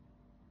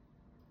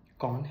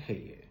कौन है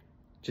ये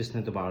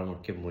जिसने दोबारा मुड़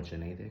के मुझे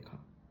नहीं देखा?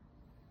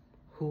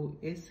 Who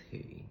is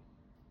he?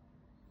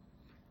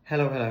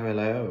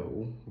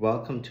 Hello.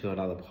 Welcome to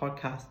another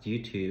podcast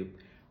YouTube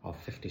of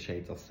 50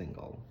 Shades of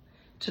Single.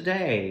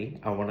 Today,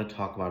 I want to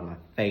talk about my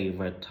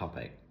favorite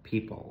topic,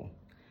 people.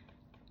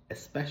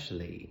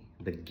 Especially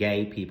the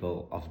gay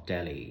people of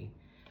Delhi,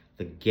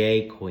 the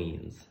gay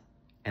queens.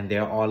 And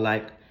they're all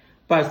like,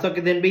 परसों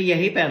के दिन भी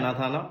यही पहना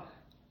था ना,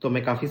 तो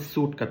मैं काफी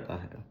सूट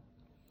करता है.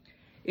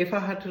 If I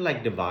had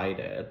to divide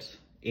it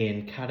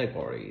in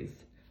categories,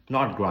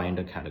 not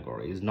grinder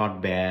categories,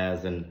 not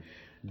bears and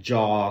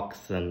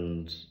jocks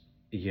and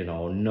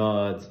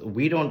nerds,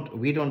 we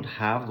don't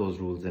have those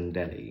rules in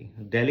Delhi.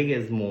 Delhi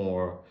is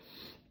more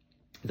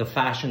the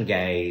fashion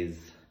gays,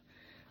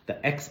 the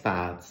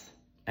expats,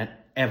 and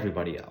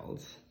everybody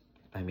else.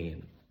 I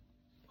mean,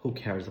 who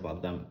cares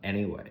about them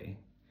anyway?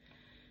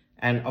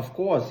 And of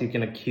course, you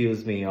can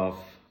accuse me of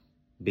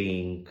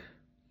being,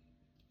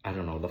 I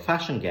don't know, the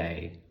fashion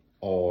gay,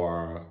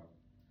 or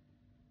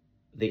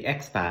the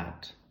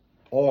expat,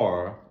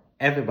 or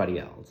everybody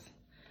else.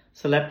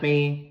 So let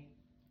me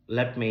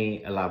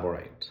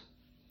elaborate.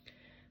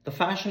 The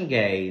fashion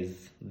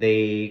gays,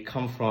 they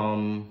come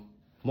from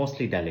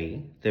mostly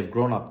Delhi. They've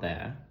grown up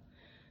there.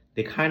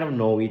 They kind of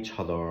know each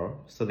other,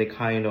 so they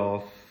kind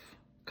of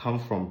come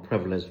from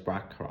privileged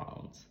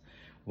backgrounds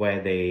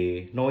where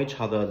they know each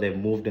other. They've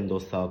moved in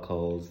those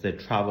circles. They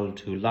travel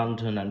to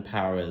London and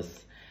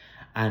Paris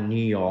and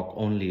New York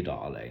only,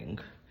 darling.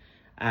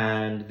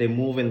 And they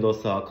move in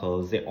those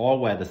circles. They all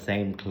wear the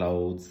same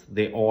clothes.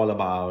 They all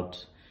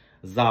about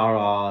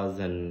Zara's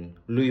and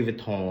Louis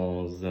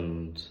Vuittons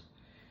and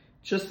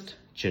just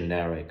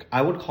generic.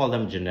 I would call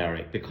them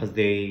generic because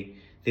they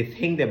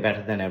think they're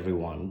better than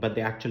everyone, but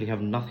they actually have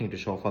nothing to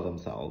show for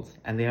themselves.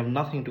 And they have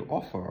nothing to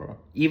offer,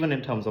 even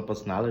in terms of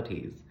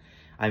personalities.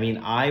 I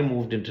mean, I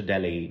moved into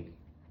Delhi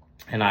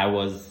and I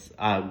was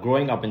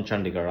growing up in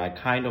Chandigarh. I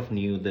kind of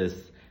knew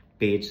this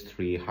page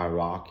 3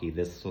 hierarchy,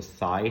 this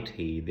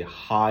society, the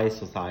high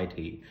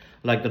society,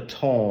 like the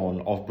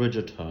tone of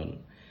Bridgerton.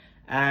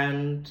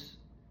 And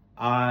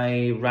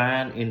I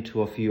ran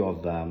into a few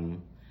of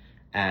them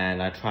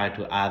and I tried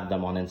to add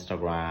them on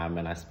Instagram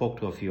and I spoke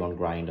to a few on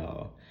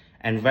Grindr.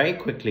 And very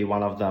quickly,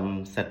 one of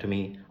them said to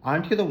me,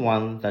 "Aren't you the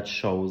one that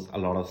shows a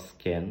lot of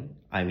skin?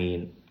 I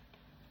mean,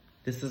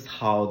 this is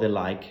how they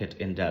like it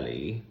in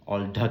Delhi,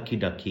 all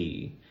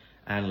ducky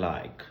and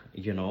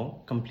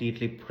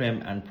completely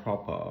prim and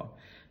proper."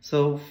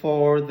 So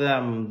for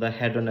them, the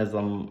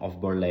hedonism of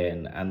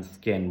Berlin and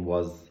skin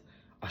was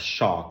a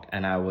shock,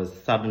 and I was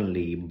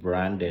suddenly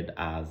branded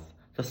as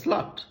the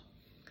slut.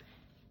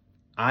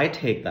 I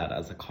take that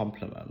as a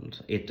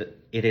compliment.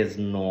 It is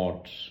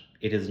not.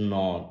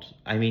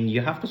 I mean,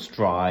 you have to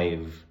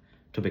strive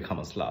to become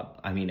a slut.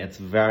 I mean, it's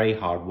very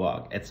hard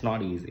work. It's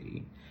not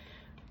easy.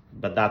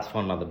 But that's for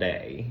another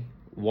day.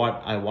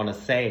 What I want to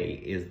say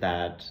is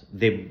that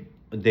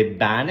they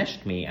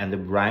banished me and they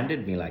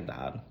branded me like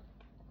that,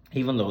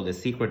 even though they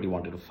secretly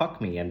wanted to fuck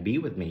me and be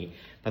with me,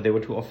 but they were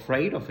too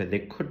afraid of it. They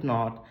could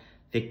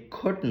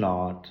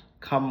not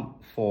come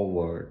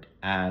forward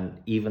and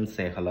even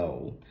say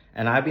hello.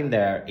 And I've been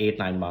there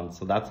 8-9 months,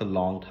 so that's a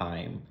long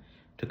time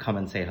to come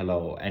and say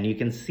hello. And you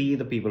can see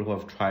the people who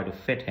have tried to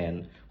fit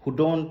in, who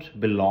don't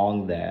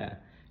belong there.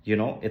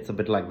 It's a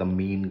bit like the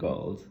Mean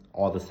Girls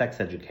or the Sex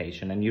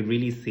Education, and you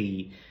really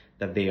see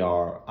that they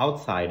are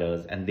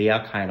outsiders and they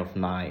are kind of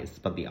nice.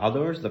 But the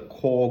others, the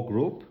core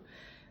group,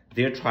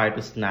 they try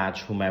to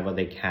snatch whomever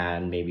they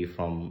can, maybe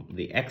from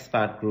the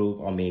expat group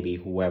or maybe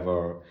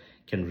whoever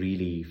can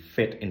really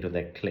fit into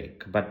their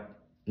clique. But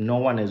no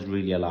one is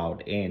really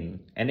allowed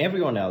in, and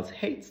everyone else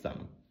hates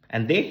them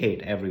and they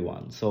hate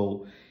everyone.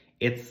 So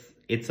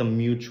it's a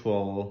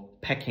mutual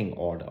pecking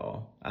order,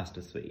 as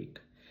to speak.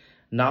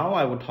 Now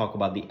I would talk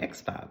about the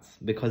expats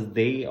because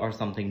they are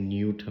something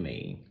new to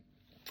me.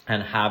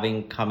 And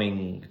having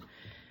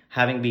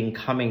been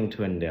coming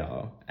to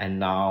India and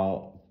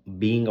now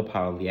being a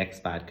part of the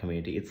expat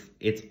community,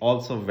 it's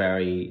also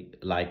very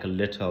like a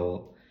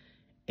little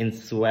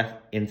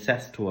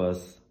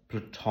incestuous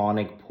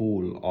platonic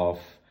pool of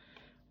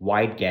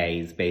white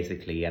gays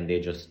basically, and they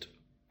just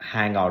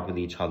hang out with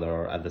each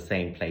other at the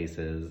same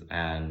places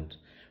and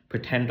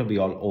pretend to be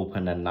all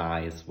open and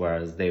nice,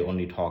 whereas they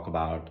only talk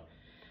about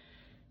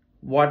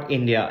what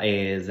India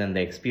is and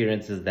the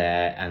experiences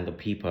there and the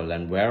people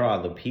and where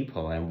are the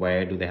people and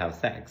where do they have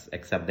sex,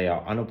 except they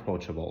are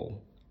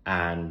unapproachable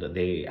and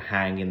they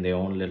hang in their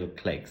own little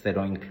cliques. They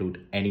don't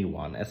include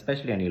anyone,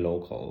 especially any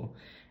local.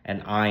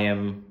 And I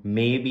am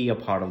maybe a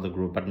part of the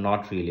group, but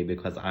not really,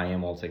 because I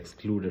am also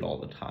excluded all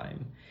the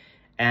time.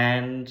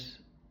 And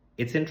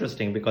it's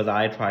interesting because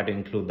I try to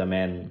include them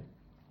in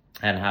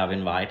and have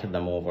invited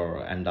them over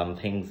and done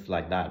things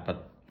like that,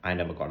 but I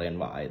never got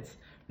invites.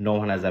 No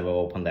one has ever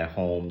opened their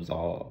homes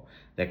or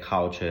their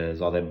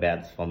couches or their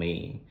beds for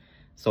me.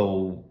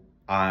 So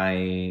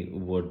I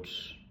would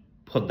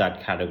put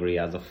that category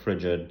as a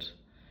frigid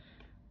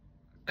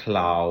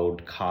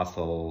cloud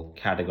castle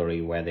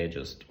category where they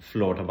just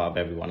float above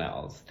everyone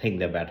else, think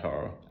they're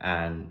better,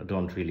 and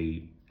don't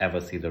really ever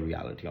see the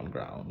reality on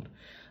ground.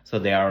 So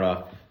they are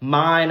a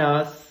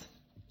minus.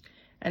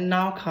 And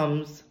now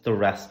comes the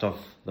rest of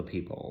the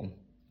people.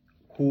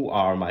 Who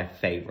are my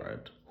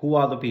favorite? Who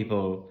are the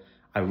people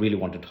I really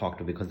want to talk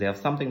to because they have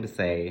something to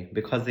say,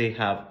 because they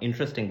have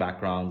interesting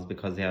backgrounds,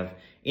 because they have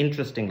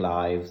interesting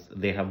lives,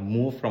 they have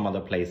moved from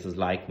other places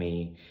like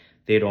me,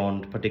 they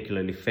don't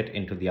particularly fit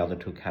into the other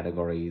two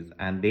categories,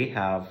 and they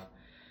have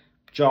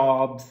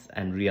jobs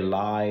and real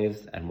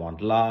lives and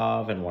want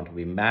love and want to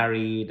be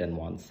married and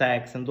want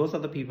sex. And those are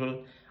the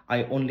people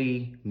I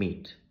only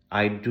meet.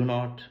 I do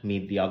not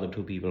meet the other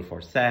two people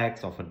for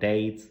sex or for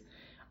dates.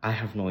 I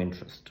have no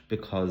interest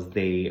because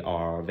they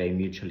are very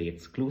mutually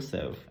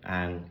exclusive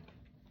and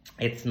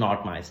it's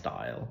not my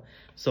style.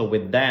 So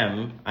with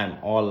them, I'm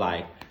all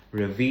like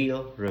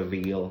reveal,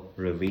 reveal,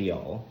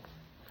 reveal,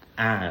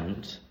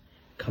 and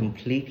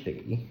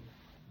completely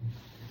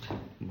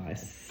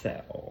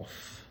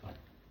myself,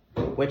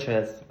 which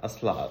is a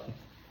slut,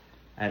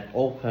 an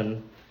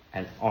open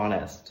and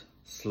honest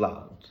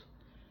slut.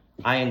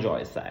 I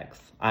enjoy sex,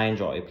 I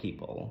enjoy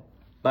people,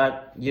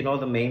 but you know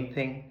the main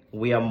thing,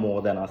 we are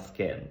more than our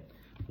skin.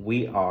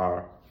 We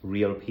are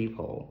real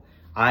people.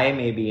 I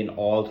may be in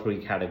all three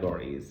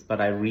categories,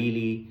 but I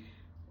really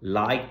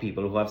like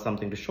people who have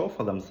something to show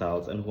for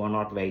themselves and who are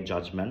not very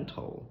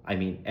judgmental. I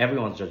mean,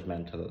 everyone's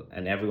judgmental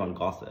and everyone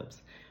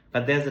gossips,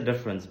 but there's a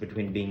difference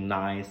between being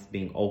nice,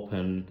 being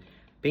open,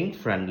 being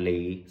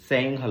friendly,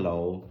 saying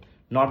hello,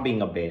 not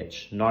being a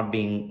bitch, not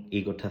being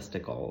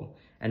egotistical,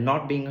 and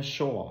not being a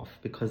show-off,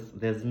 because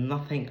there's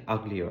nothing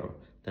uglier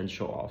than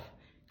show-off.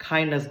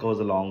 Kindness goes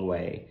a long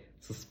way.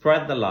 So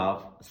spread the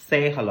love,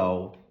 say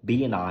hello,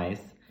 be nice,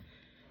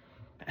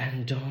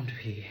 and don't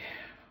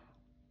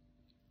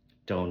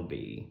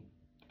be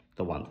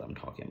the ones I'm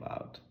talking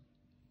about.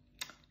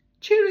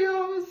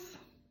 Cheerios!